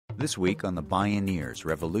This week on The Bioneers,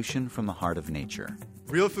 Revolution from the Heart of Nature.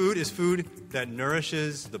 Real food is food that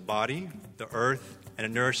nourishes the body, the earth, and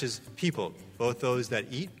it nourishes people, both those that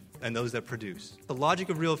eat and those that produce. The logic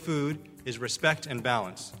of real food is respect and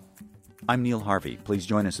balance. I'm Neil Harvey. Please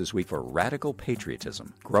join us this week for Radical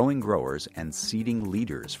Patriotism, Growing Growers and Seeding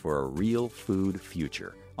Leaders for a Real Food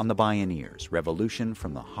Future on The Bioneers, Revolution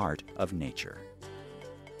from the Heart of Nature.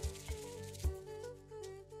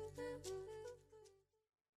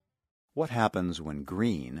 What happens when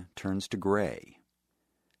green turns to gray?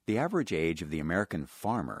 The average age of the American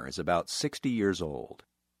farmer is about 60 years old.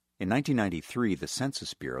 In 1993, the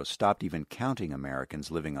Census Bureau stopped even counting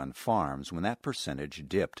Americans living on farms when that percentage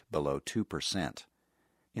dipped below 2%.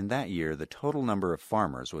 In that year, the total number of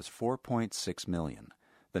farmers was 4.6 million.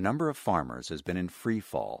 The number of farmers has been in free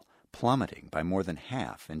fall, plummeting by more than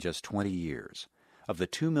half in just 20 years. Of the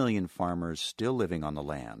 2 million farmers still living on the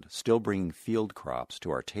land, still bringing field crops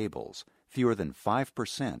to our tables, fewer than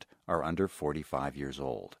 5% are under 45 years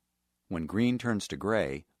old. When green turns to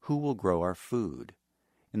gray, who will grow our food?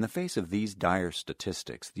 In the face of these dire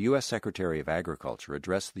statistics, the U.S. Secretary of Agriculture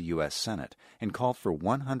addressed the U.S. Senate and called for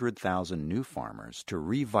 100,000 new farmers to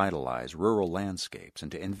revitalize rural landscapes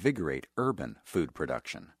and to invigorate urban food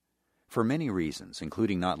production. For many reasons,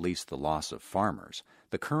 including not least the loss of farmers,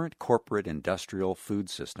 the current corporate industrial food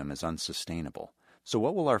system is unsustainable. So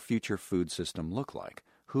what will our future food system look like?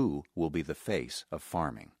 Who will be the face of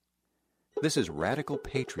farming? This is Radical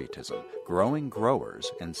Patriotism, Growing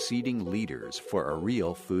Growers and Seeding Leaders for a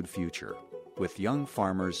Real Food Future, with young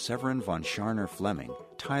farmers Severin von Scharner Fleming,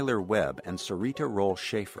 Tyler Webb, and Sarita Roll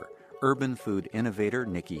Schaefer, urban food innovator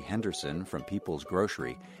Nikki Henderson from People's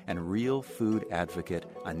Grocery, and real food advocate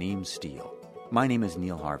Aneem Steele. My name is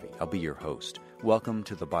Neil Harvey. I'll be your host. Welcome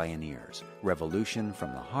to The Bioneers, Revolution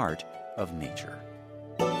from the Heart of Nature.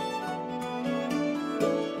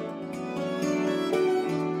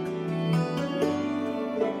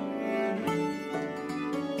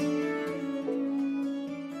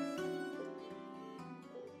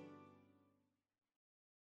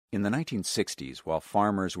 In the 1960s, while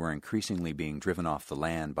farmers were increasingly being driven off the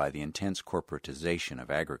land by the intense corporatization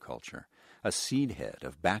of agriculture, a seed head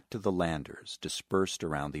of back-to-the-landers dispersed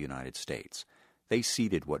around the United States. They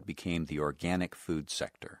seeded what became the organic food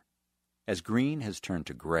sector. As green has turned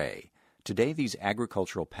to gray, today these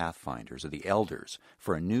agricultural pathfinders are the elders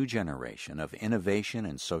for a new generation of innovation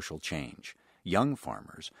and social change. Young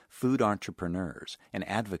farmers, food entrepreneurs, and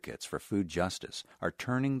advocates for food justice are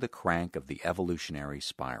turning the crank of the evolutionary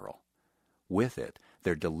spiral. With it,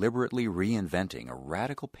 they're deliberately reinventing a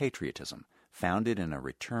radical patriotism founded in a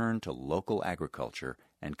return to local agriculture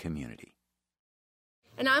and community.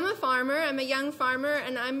 And I'm a farmer, I'm a young farmer,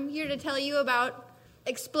 and I'm here to tell you about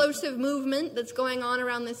explosive movement that's going on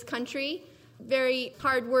around this country. Very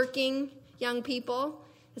hardworking young people,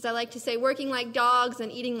 as I like to say, working like dogs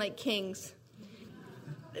and eating like kings.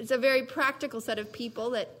 It's a very practical set of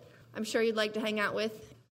people that I'm sure you'd like to hang out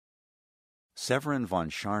with. Severin von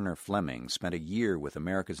Scharner Fleming spent a year with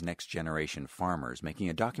America's next generation farmers making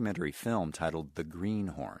a documentary film titled The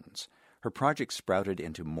Greenhorns. Her project sprouted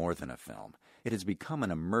into more than a film. It has become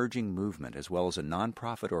an emerging movement as well as a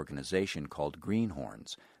nonprofit organization called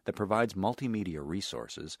Greenhorns that provides multimedia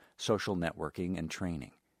resources, social networking, and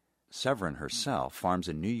training. Severin herself farms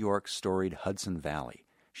in New York's storied Hudson Valley.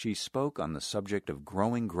 She spoke on the subject of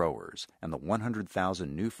growing growers and the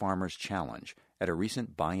 100,000 New Farmers Challenge at a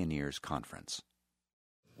recent Bioneers conference.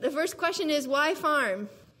 The first question is, why farm?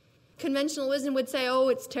 Conventional wisdom would say, oh,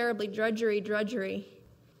 it's terribly drudgery.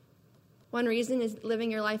 One reason is living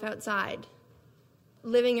your life outside.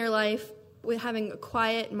 Living your life with having a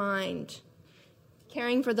quiet mind,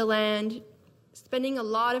 caring for the land, spending a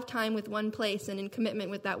lot of time with one place and in commitment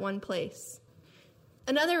with that one place.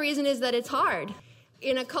 Another reason is that it's hard.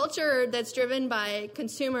 In a culture that's driven by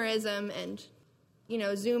consumerism and,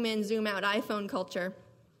 zoom in, zoom out iPhone culture,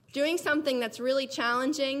 doing something that's really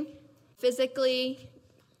challenging physically,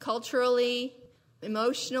 culturally,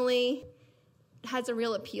 emotionally, has a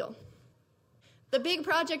real appeal. The big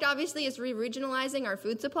project, obviously, is re-regionalizing our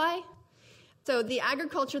food supply. So the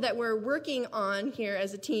agriculture that we're working on here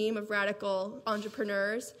as a team of radical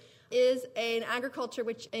entrepreneurs is an agriculture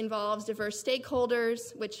which involves diverse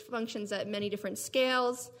stakeholders, which functions at many different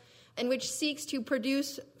scales, and which seeks to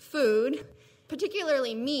produce food,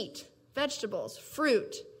 particularly meat, vegetables,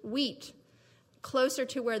 fruit, wheat, closer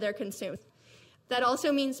to where they're consumed. That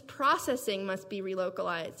also means processing must be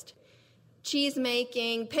relocalized. Cheese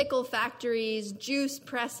making, pickle factories, juice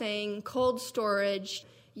pressing, cold storage,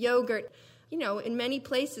 yogurt. In many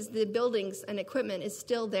places, the buildings and equipment is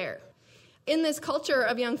still there. In this culture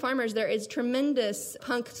of young farmers, there is tremendous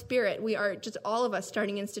punk spirit. We are just all of us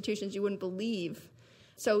starting institutions you wouldn't believe.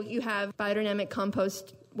 So you have biodynamic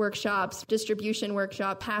compost workshops, distribution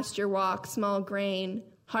workshop, pasture walk, small grain,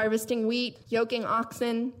 harvesting wheat, yoking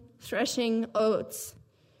oxen, threshing oats,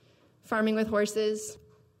 farming with horses,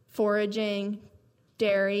 foraging,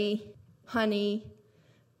 dairy, honey,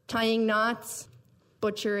 tying knots,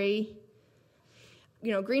 butchery.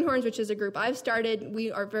 Greenhorns, which is a group I've started,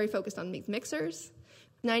 we are very focused on these mixers.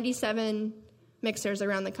 97 mixers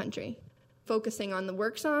around the country, focusing on the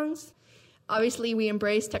work songs. Obviously, we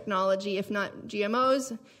embrace technology, if not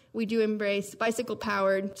GMOs. We do embrace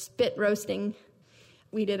bicycle-powered spit roasting.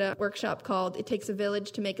 We did a workshop called It Takes a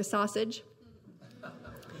Village to Make a Sausage.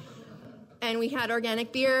 And we had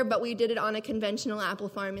organic beer, but we did it on a conventional apple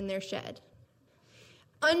farm in their shed.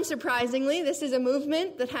 Unsurprisingly, this is a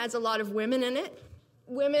movement that has a lot of women in it.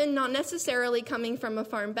 Women not necessarily coming from a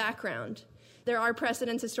farm background. There are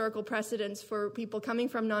historical precedents for people coming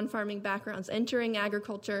from non-farming backgrounds entering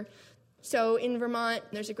agriculture. So in Vermont,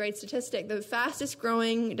 there's a great statistic. The fastest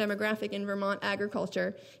growing demographic in Vermont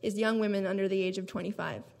agriculture is young women under the age of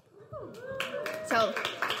 25. So,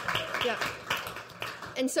 yeah.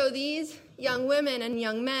 And so these young women and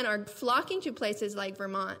young men are flocking to places like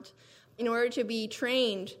Vermont in order to be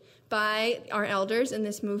trained by our elders in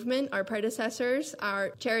this movement, our predecessors,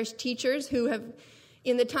 our cherished teachers who have,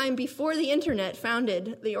 in the time before the internet,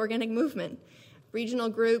 founded the organic movement. Regional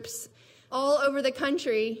groups all over the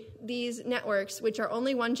country, these networks, which are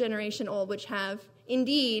only one generation old, which have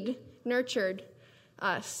indeed nurtured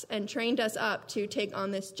us and trained us up to take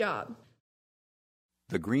on this job.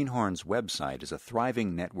 The Greenhorns website is a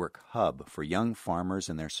thriving network hub for young farmers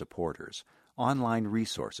and their supporters. Online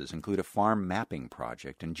resources include a farm mapping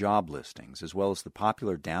project and job listings, as well as the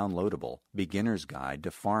popular downloadable Beginner's Guide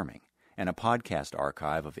to Farming, and a podcast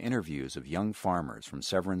archive of interviews of young farmers from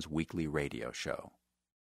Severin's weekly radio show.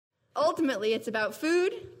 Ultimately, it's about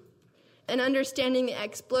food and understanding the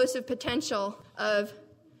explosive potential of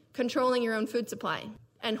controlling your own food supply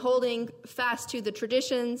and holding fast to the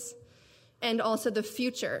traditions and also the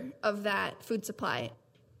future of that food supply.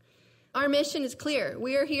 Our mission is clear.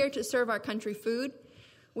 We are here to serve our country food.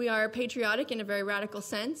 We are patriotic in a very radical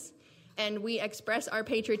sense, and we express our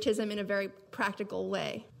patriotism in a very practical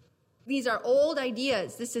way. These are old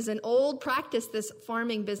ideas. This is an old practice, this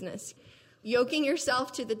farming business. Yoking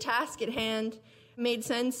yourself to the task at hand made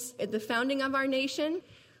sense at the founding of our nation,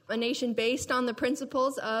 a nation based on the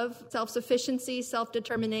principles of self-sufficiency,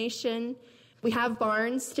 self-determination. We have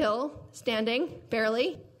barns still standing,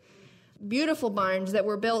 barely. Beautiful barns that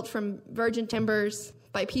were built from virgin timbers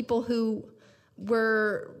by people who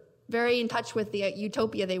were very in touch with the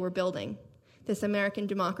utopia they were building, this American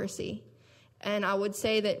democracy. And I would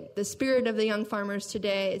say that the spirit of the young farmers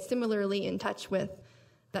today is similarly in touch with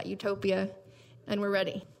that utopia, and we're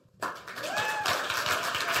ready.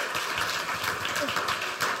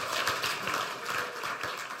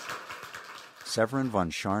 Severin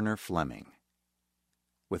von Scharner Fleming.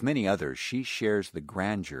 With many others, she shares the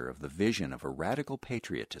grandeur of the vision of a radical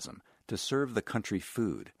patriotism to serve the country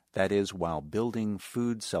food, that is, while building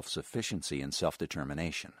food self-sufficiency and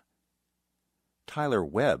self-determination. Tyler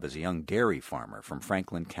Webb is a young dairy farmer from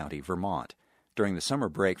Franklin County, Vermont. During the summer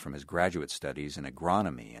break from his graduate studies in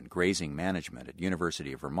agronomy and grazing management at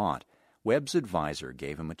University of Vermont, Webb's advisor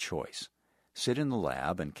gave him a choice: sit in the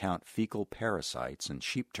lab and count fecal parasites and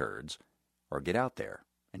sheep turds, or get out there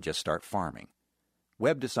and just start farming.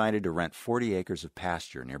 Webb decided to rent 40 acres of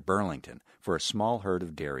pasture near Burlington for a small herd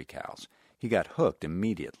of dairy cows. He got hooked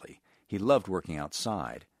immediately. He loved working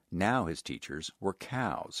outside. Now his teachers were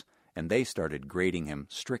cows, and they started grading him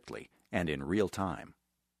strictly and in real time.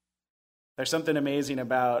 There's something amazing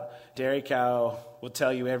about dairy cow will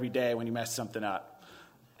tell you every day when you mess something up.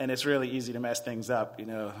 And it's really easy to mess things up. You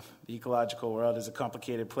know, the ecological world is a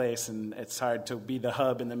complicated place, and it's hard to be the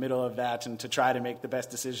hub in the middle of that and to try to make the best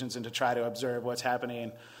decisions and to try to observe what's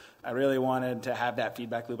happening. I really wanted to have that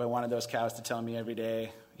feedback loop. I wanted those cows to tell me every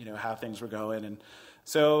day, you know, how things were going. And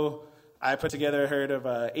so I put together a herd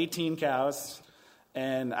of 18 cows,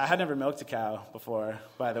 and I had never milked a cow before,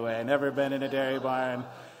 by the way. I'd never been in a dairy barn.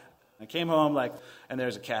 I came home, and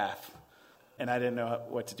there's a calf. And I didn't know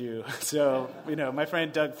what to do. So, my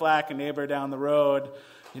friend Doug Flack, a neighbor down the road,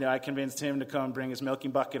 I convinced him to come bring his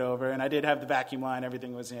milking bucket over. And I did have the vacuum line,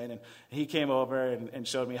 everything was in. And he came over and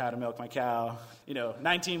showed me how to milk my cow.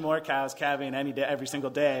 19 more cows calving every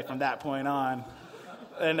single day from that point on.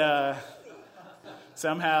 And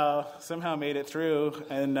somehow made it through.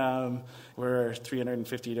 And we're a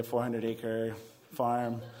 350 to 400 acre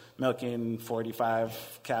farm, milking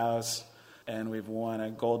 45 cows. and we've won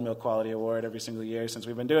a Gold Milk Quality Award every single year since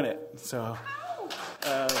we've been doing it. So,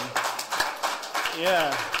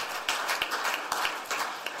 yeah.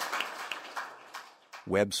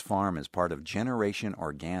 Webb's Farm is part of Generation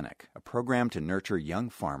Organic, a program to nurture young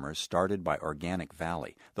farmers started by Organic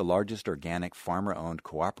Valley, the largest organic farmer-owned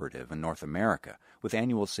cooperative in North America, with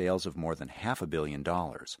annual sales of more than $500 million,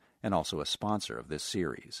 and also a sponsor of this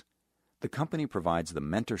series. The company provides the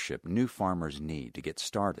mentorship new farmers need to get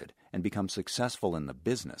started and become successful in the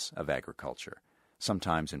business of agriculture,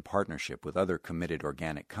 sometimes in partnership with other committed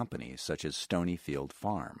organic companies such as Stonyfield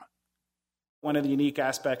Farm. One of the unique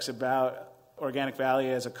aspects about Organic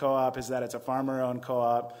Valley as a co-op is that it's a farmer-owned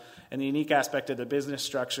co-op, and the unique aspect of the business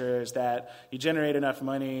structure is that you generate enough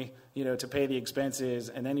money, to pay the expenses,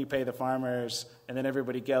 and then you pay the farmers, and then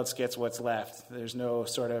everybody else gets what's left. There's no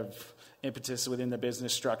sort of impetus within the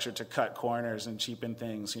business structure to cut corners and cheapen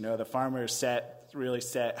things. The farmers really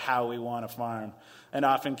set how we want to farm. And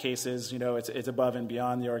often cases, it's above and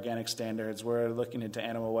beyond the organic standards. We're looking into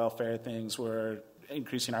animal welfare things. We're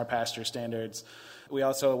increasing our pasture standards. We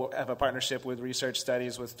also have a partnership with Research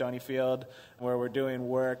Studies with Stonyfield, where we're doing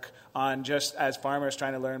work on just as farmers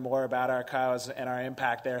trying to learn more about our cows and our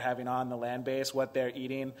impact they're having on the land base, what they're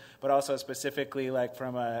eating, but also specifically like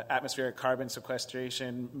from atmospheric carbon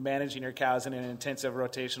sequestration, managing your cows in an intensive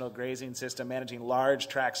rotational grazing system, managing large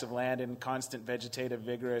tracts of land in constant vegetative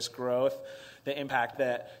vigorous growth, the impact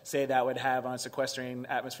that would have on sequestering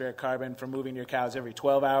atmospheric carbon from moving your cows every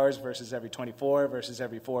 12 hours versus every 24 versus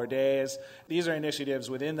every 4 days. These are initiatives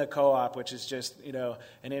within the co-op, which is just,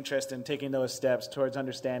 an interest in taking those steps towards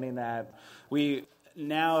understanding that. We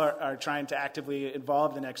now are trying to actively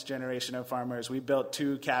involve the next generation of farmers. We built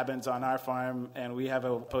 2 cabins on our farm, and we have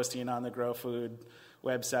a posting on the Grow Food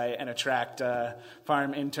website and attract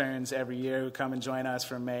farm interns every year who come and join us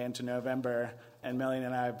from May into November. And Melanie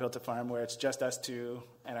and I have built a farm where it's just us 2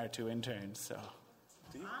 and our 2 interns. So,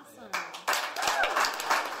 awesome.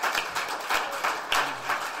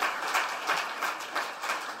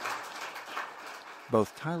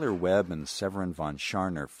 Both Tyler Webb and Severin von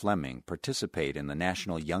Scharner Fleming participate in the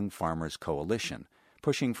National Young Farmers Coalition,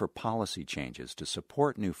 pushing for policy changes to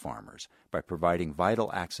support new farmers by providing vital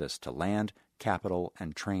access to land, capital,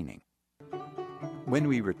 and training. When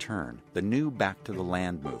we return, the new Back to the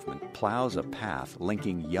Land movement plows a path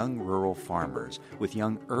linking young rural farmers with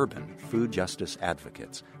young urban food justice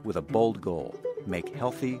advocates with a bold goal: make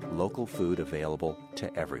healthy, local food available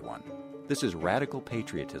to everyone. This is radical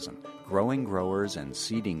patriotism, growing growers and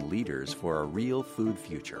seeding leaders for a real food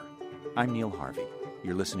future. I'm Neil Harvey.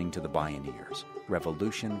 You're listening to The Bioneers,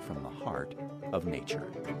 revolution from the heart of nature.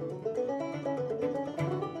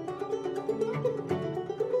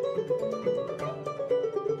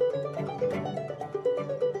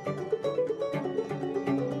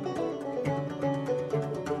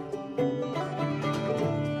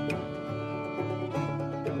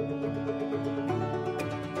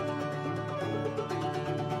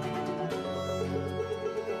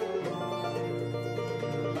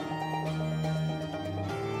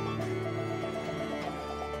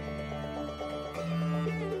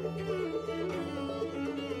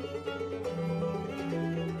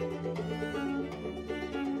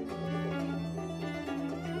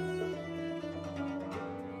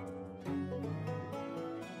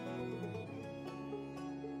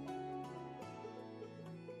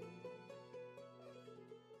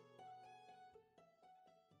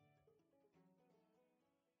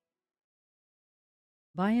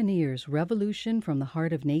 Bioneers Revolution from the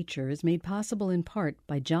Heart of Nature is made possible in part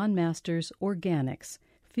by John Masters Organics.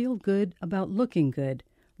 Feel good about looking good.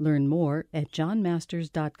 Learn more at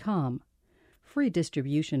johnmasters.com. Free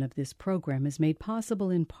distribution of this program is made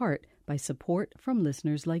possible in part by support from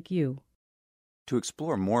listeners like you. To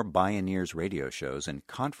explore more Bioneers radio shows and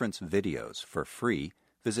conference videos for free,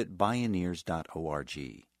 visit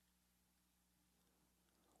bioneers.org.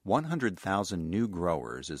 100,000 new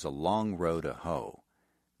growers is a long row to hoe.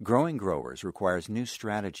 Growing growers requires new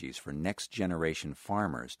strategies for next-generation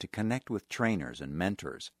farmers to connect with trainers and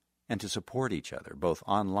mentors and to support each other both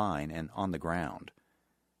online and on the ground.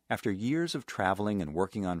 After years of traveling and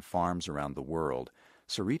working on farms around the world,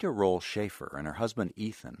 Sarita Roll Schaefer and her husband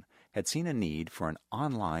Ethan had seen a need for an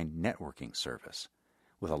online networking service.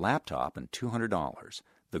 With a laptop and $200,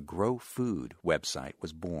 the Grow Food website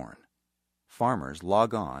was born. Farmers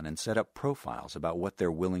log on and set up profiles about what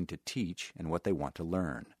they're willing to teach and what they want to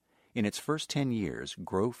learn. In its first 10 years,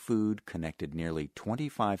 Grow Food connected nearly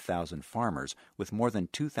 25,000 farmers with more than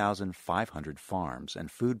 2,500 farms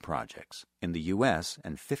and food projects in the U.S.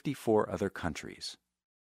 and 54 other countries.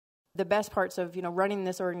 The best parts of running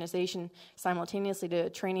this organization simultaneously to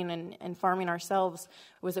training and farming ourselves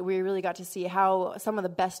was that we really got to see how some of the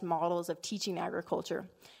best models of teaching agriculture.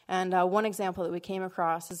 And one example that we came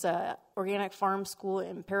across is an organic farm school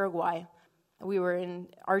in Paraguay. We were in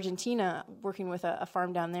Argentina working with a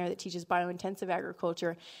farm down there that teaches biointensive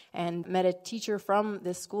agriculture, and met a teacher from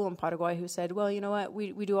this school in Paraguay who said, well, you know what,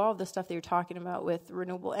 we do all of the stuff that you're talking about with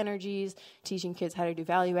renewable energies, teaching kids how to do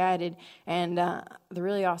value added, and the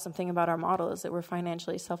really awesome thing about our model is that we're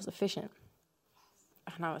financially self-sufficient.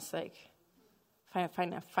 And I was like,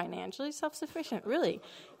 financially self-sufficient? Really?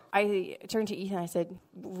 I turned to Ethan and I said,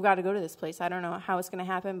 we've got to go to this place. I don't know how it's going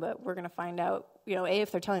to happen, but we're going to find out, A,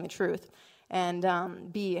 if they're telling the truth,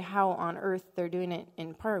 and B, how on earth they're doing it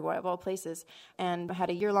in Paraguay, of all places. And I had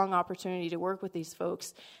a year-long opportunity to work with these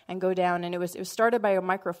folks and go down, and it was started by a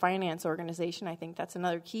microfinance organization. I think that's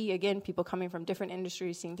another key. Again, people coming from different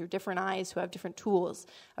industries, seeing through different eyes, who have different tools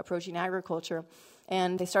approaching agriculture.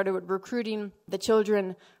 And they started with recruiting the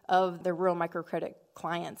children of the rural microcredit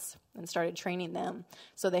clients and started training them.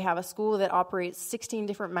 So they have a school that operates 16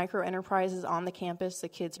 different micro enterprises on the campus. The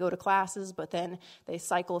kids go to classes, but then they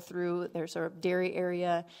cycle through their sort of dairy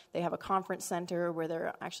area. They have a conference center where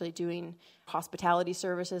they're actually doing hospitality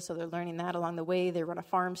services, so they're learning that along the way. They run a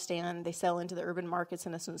farm stand. They sell into the urban markets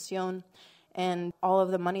in Asunción. And all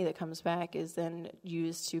of the money that comes back is then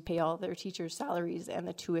used to pay all of their teachers' salaries and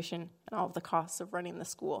the tuition and all of the costs of running the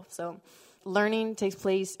school. So learning takes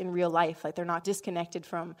place in real life. Like, they're not disconnected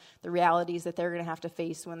from the realities that they're going to have to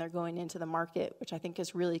face when they're going into the market, which I think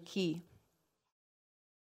is really key.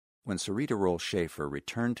 When Sarita Roll Schaefer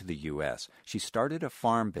returned to the U.S., she started a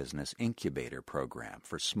farm business incubator program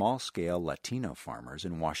for small-scale Latino farmers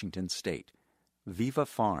in Washington state. Viva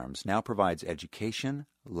Farms now provides education,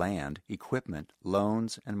 land, equipment,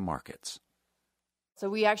 loans, and markets. So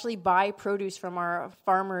we actually buy produce from our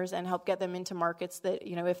farmers and help get them into markets that,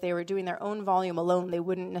 if they were doing their own volume alone, they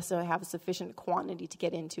wouldn't necessarily have a sufficient quantity to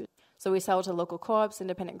get into. So we sell to local co-ops,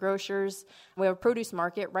 independent grocers. We have a produce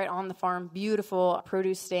market right on the farm, beautiful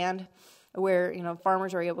produce stand where,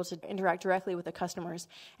 farmers are able to interact directly with the customers.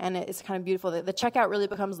 And it's kind of beautiful. The checkout really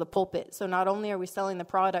becomes the pulpit. So not only are we selling the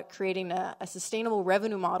product, creating a sustainable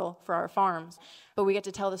revenue model for our farms, but we get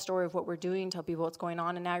to tell the story of what we're doing, tell people what's going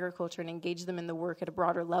on in agriculture, and engage them in the work at a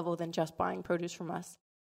broader level than just buying produce from us.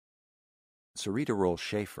 Sarita Roll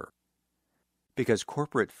Schaefer. Because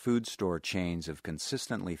corporate food store chains have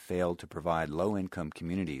consistently failed to provide low-income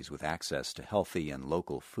communities with access to healthy and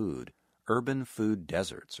local food, urban food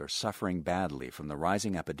deserts are suffering badly from the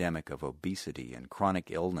rising epidemic of obesity and chronic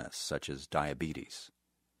illness such as diabetes.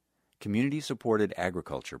 Community-supported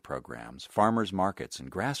agriculture programs, farmers markets, and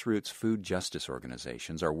grassroots food justice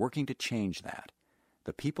organizations are working to change that.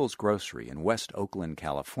 The People's Grocery in West Oakland,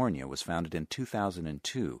 California was founded in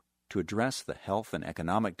 2002 to address the health and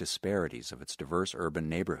economic disparities of its diverse urban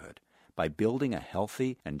neighborhood by building a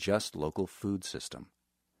healthy and just local food system.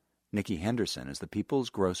 Nikki Henderson is the People's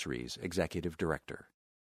Grocery's executive director.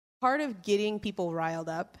 Part of getting people riled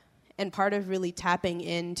up and part of really tapping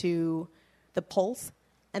into the pulse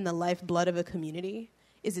and the lifeblood of a community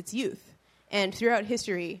is its youth. And throughout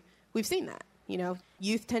history, we've seen that.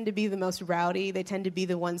 Youth tend to be the most rowdy. They tend to be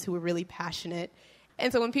the ones who are really passionate.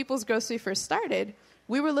 And so when People's Grocery first started,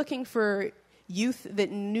 we were looking for youth that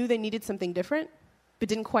knew they needed something different, but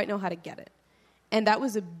didn't quite know how to get it. And that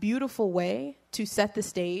was a beautiful way to set the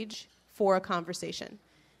stage for a conversation.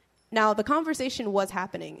 Now, the conversation was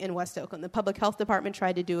happening in West Oakland. The public health department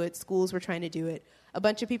tried to do it. Schools were trying to do it. A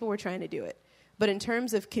bunch of people were trying to do it. But in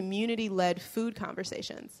terms of community-led food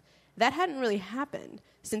conversations, that hadn't really happened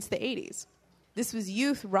since the 80s. This was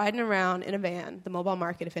youth riding around in a van, the Mobile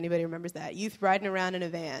Market, if anybody remembers that. Youth riding around in a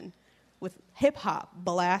van with hip-hop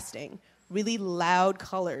blasting, really loud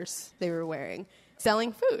colors they were wearing,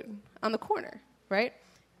 selling food on the corner, right?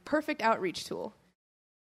 Perfect outreach tool.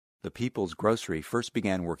 The People's Grocery first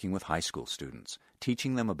began working with high school students,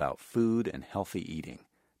 teaching them about food and healthy eating.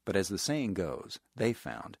 But as the saying goes, they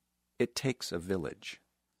found, it takes a village.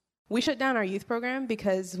 We shut down our youth program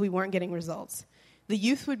because we weren't getting results. The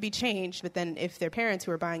youth would be changed, but then if their parents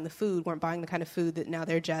who were buying the food weren't buying the kind of food that now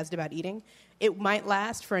they're jazzed about eating, it might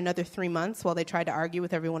last for another 3 months while they tried to argue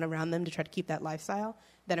with everyone around them to try to keep that lifestyle,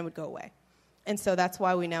 then it would go away. And so that's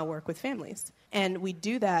why we now work with families. And we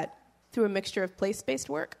do that through a mixture of place-based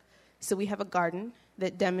work. So we have a garden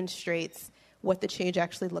that demonstrates what the change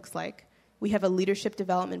actually looks like. We have a leadership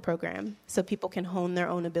development program so people can hone their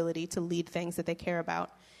own ability to lead things that they care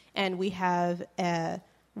about. And we have a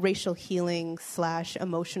racial healing /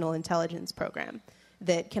 emotional intelligence program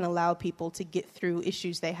that can allow people to get through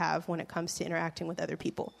issues they have when it comes to interacting with other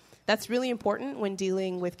people. That's really important when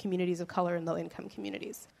dealing with communities of color and low-income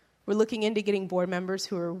communities. We're looking into getting board members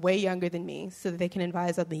who are way younger than me so that they can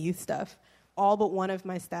advise on the youth stuff. All but one of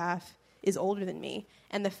my staff is older than me.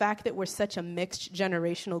 And the fact that we're such a mixed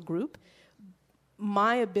generational group,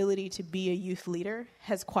 my ability to be a youth leader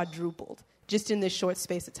has quadrupled just in this short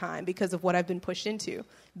space of time because of what I've been pushed into,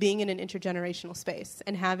 being in an intergenerational space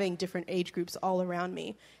and having different age groups all around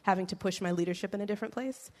me, having to push my leadership in a different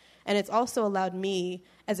place. And it's also allowed me,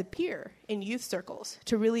 as a peer in youth circles,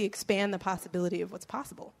 to really expand the possibility of what's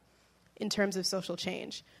possible in terms of social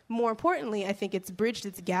change. More importantly, I think it's bridged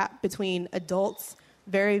its gap between adults,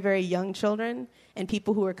 very, very young children, and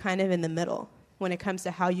people who are kind of in the middle when it comes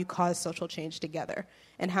to how you cause social change together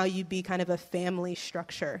and how you be kind of a family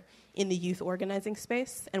structure in the youth organizing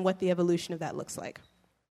space and what the evolution of that looks like.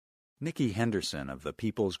 Nikki Henderson of the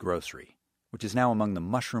People's Grocery, which is now among the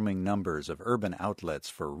mushrooming numbers of urban outlets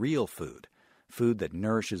for real food, food that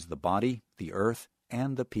nourishes the body, the earth,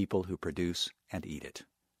 and the people who produce and eat it.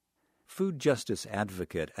 Food justice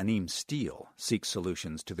advocate Aneem Steele seeks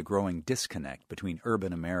solutions to the growing disconnect between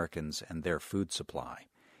urban Americans and their food supply.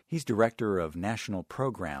 He's director of national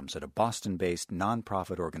programs at a Boston-based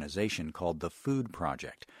nonprofit organization called the Food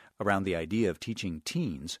Project, around the idea of teaching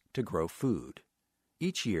teens to grow food.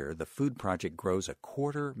 Each year, the Food Project grows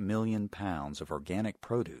 250,000 pounds of organic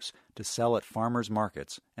produce to sell at farmers'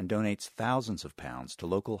 markets and donates thousands of pounds to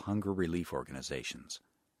local hunger relief organizations.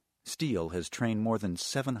 Steele has trained more than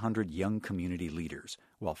 700 young community leaders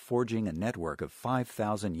while forging a network of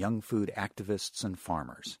 5,000 young food activists and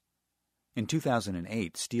farmers. In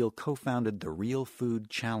 2008, Steele co-founded the Real Food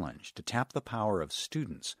Challenge to tap the power of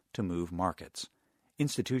students to move markets.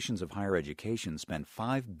 Institutions of higher education spend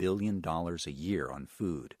 $5 billion a year on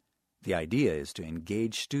food. The idea is to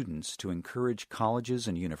engage students to encourage colleges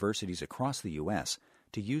and universities across the U.S.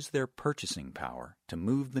 to use their purchasing power to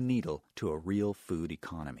move the needle to a real food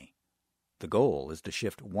economy. The goal is to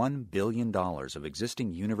shift $1 billion of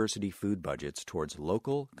existing university food budgets towards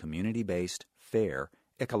local, community-based, fair,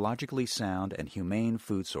 ecologically sound, and humane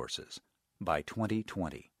food sources by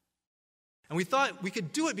 2020. And we thought we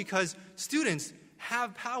could do it because students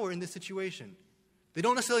have power in this situation. They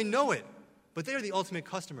don't necessarily know it, but they are the ultimate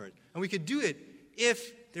customers. And we could do it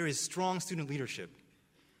if there is strong student leadership.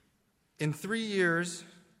 In 3 years,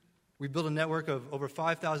 we built a network of over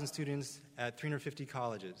 5,000 students at 350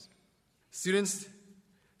 colleges. Students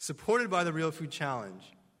supported by the Real Food Challenge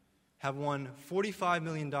have won $45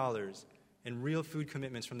 million in real food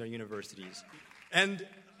commitments from their universities. And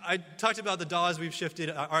I talked about the dollars we've shifted.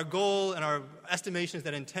 Our goal and our estimation is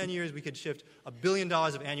that in 10 years we could shift $1 billion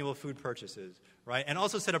of annual food purchases, right? And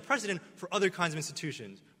also set a precedent for other kinds of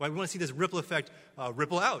institutions, right? We want to see this ripple effect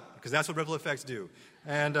ripple out, because that's what ripple effects do.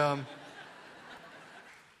 And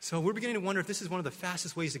so we're beginning to wonder if this is one of the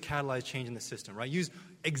fastest ways to catalyze change in the system, right? Use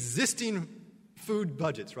existing food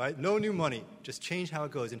budgets, right? No new money, just change how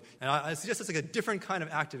it goes. And I suggest it's like a different kind of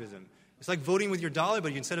activism. It's like voting with your dollar,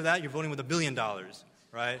 but instead of that, you're voting with $1 billion,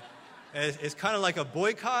 right? It's kind of like a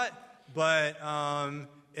boycott, but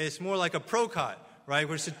it's more like a pro-cot, right?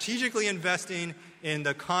 We're strategically investing in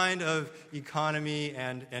the kind of economy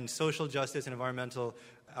and social justice and environmental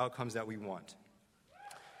outcomes that we want.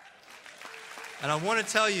 And I want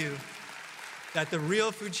to tell you that the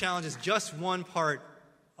Real Food Challenge is just one part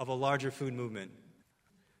of a larger food movement.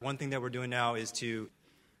 One thing that we're doing now is to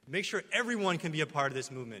make sure everyone can be a part of this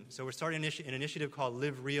movement. So we're starting an initiative called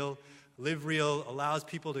Live Real. Live Real allows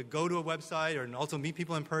people to go to a website and also meet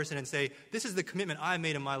people in person and say, this is the commitment I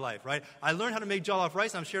made in my life, right? I learned how to make jollof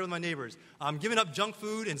rice, and I'm sharing with my neighbors. I'm giving up junk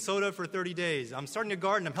food and soda for 30 days. I'm starting a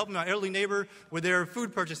garden. I'm helping my elderly neighbor with their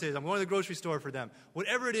food purchases. I'm going to the grocery store for them.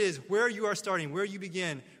 Whatever it is, where you are starting, where you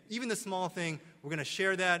begin, even the small thing, we're going to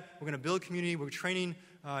share that. We're going to build community. We're training,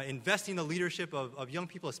 investing in the leadership of young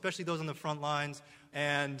people, especially those on the front lines.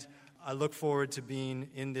 And I look forward to being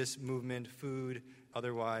in this movement, food,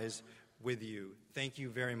 otherwise, with you. Thank you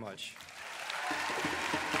very much.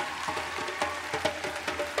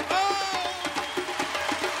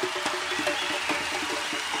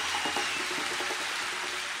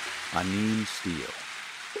 Aneem Steele.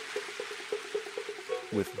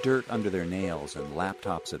 With dirt under their nails and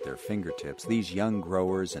laptops at their fingertips, these young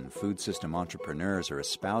growers and food system entrepreneurs are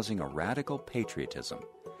espousing a radical patriotism.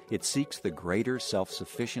 It seeks the greater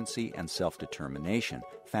self-sufficiency and self-determination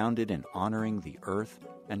founded in honoring the earth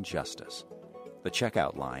and justice. The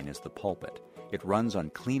checkout line is the pulpit. It runs on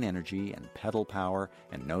clean energy and pedal power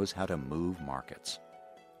and knows how to move markets.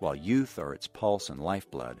 While youth are its pulse and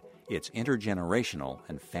lifeblood, it's intergenerational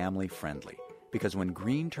and family-friendly, Because when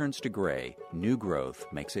green turns to gray, new growth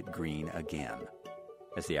makes it green again.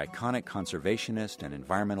 As the iconic conservationist and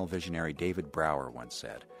environmental visionary David Brower once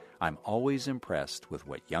said, "I'm always impressed with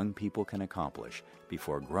what young people can accomplish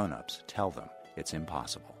before grown-ups tell them it's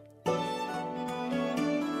impossible."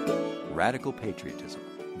 Radical patriotism,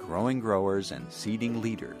 growing growers and seeding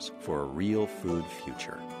leaders for a real food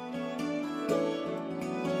future.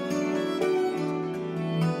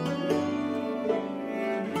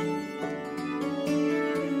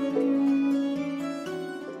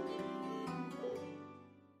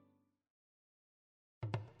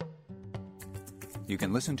 You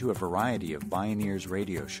can listen to a variety of Bioneers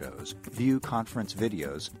radio shows, view conference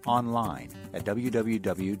videos online at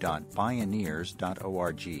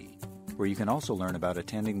www.bioneers.org, where you can also learn about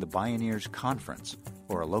attending the Bioneers Conference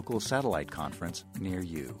or a local satellite conference near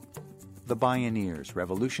you. The Bioneers,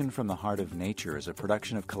 Revolution from the Heart of Nature is a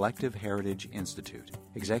production of Collective Heritage Institute.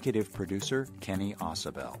 Executive producer, Kenny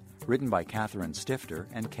Ausubel. Written by Catherine Stifter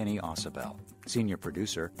and Kenny Ausubel. Senior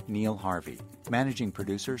producer, Neil Harvey. Managing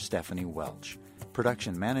producer, Stephanie Welch.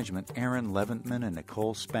 Production management, Aaron Leventman and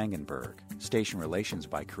Nicole Spangenberg. Station relations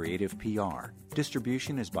by Creative PR.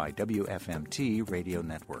 Distribution is by WFMT Radio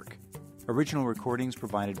Network. Original recordings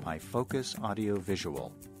provided by Focus Audio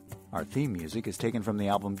Visual. Our theme music is taken from the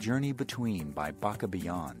album Journey Between by Baka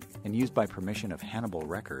Beyond and used by permission of Hannibal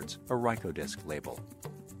Records, a Rykodisc label.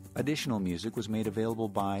 Additional music was made available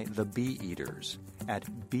by The Bee Eaters at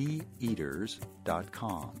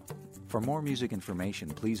beeaters.com. For more music information,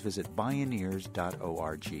 please visit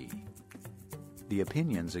bioneers.org. The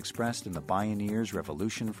opinions expressed in the Bioneers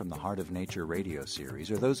Revolution from the Heart of Nature radio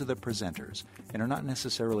series are those of the presenters and are not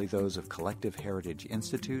necessarily those of Collective Heritage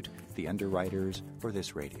Institute, the underwriters, or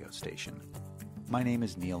this radio station. My name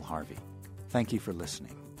is Neil Harvey. Thank you for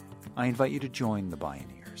listening. I invite you to join the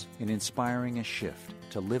Bioneers in inspiring a shift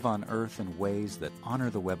to live on Earth in ways that honor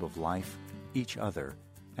the web of life, each other,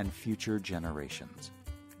 and future generations.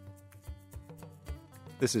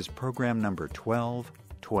 This is program number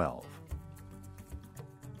 1212.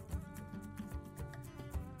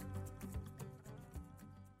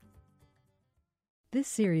 This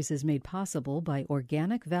series is made possible by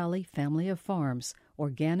Organic Valley Family of Farms,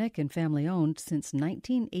 organic and family-owned since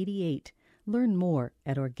 1988. Learn more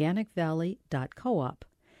at organicvalley.coop.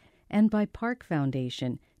 And by Park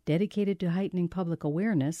Foundation, dedicated to heightening public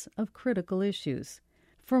awareness of critical issues.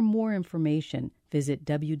 For more information, visit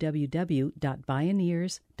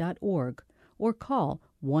www.bioneers.org or call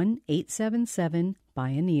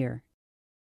 1-877-BIONEER.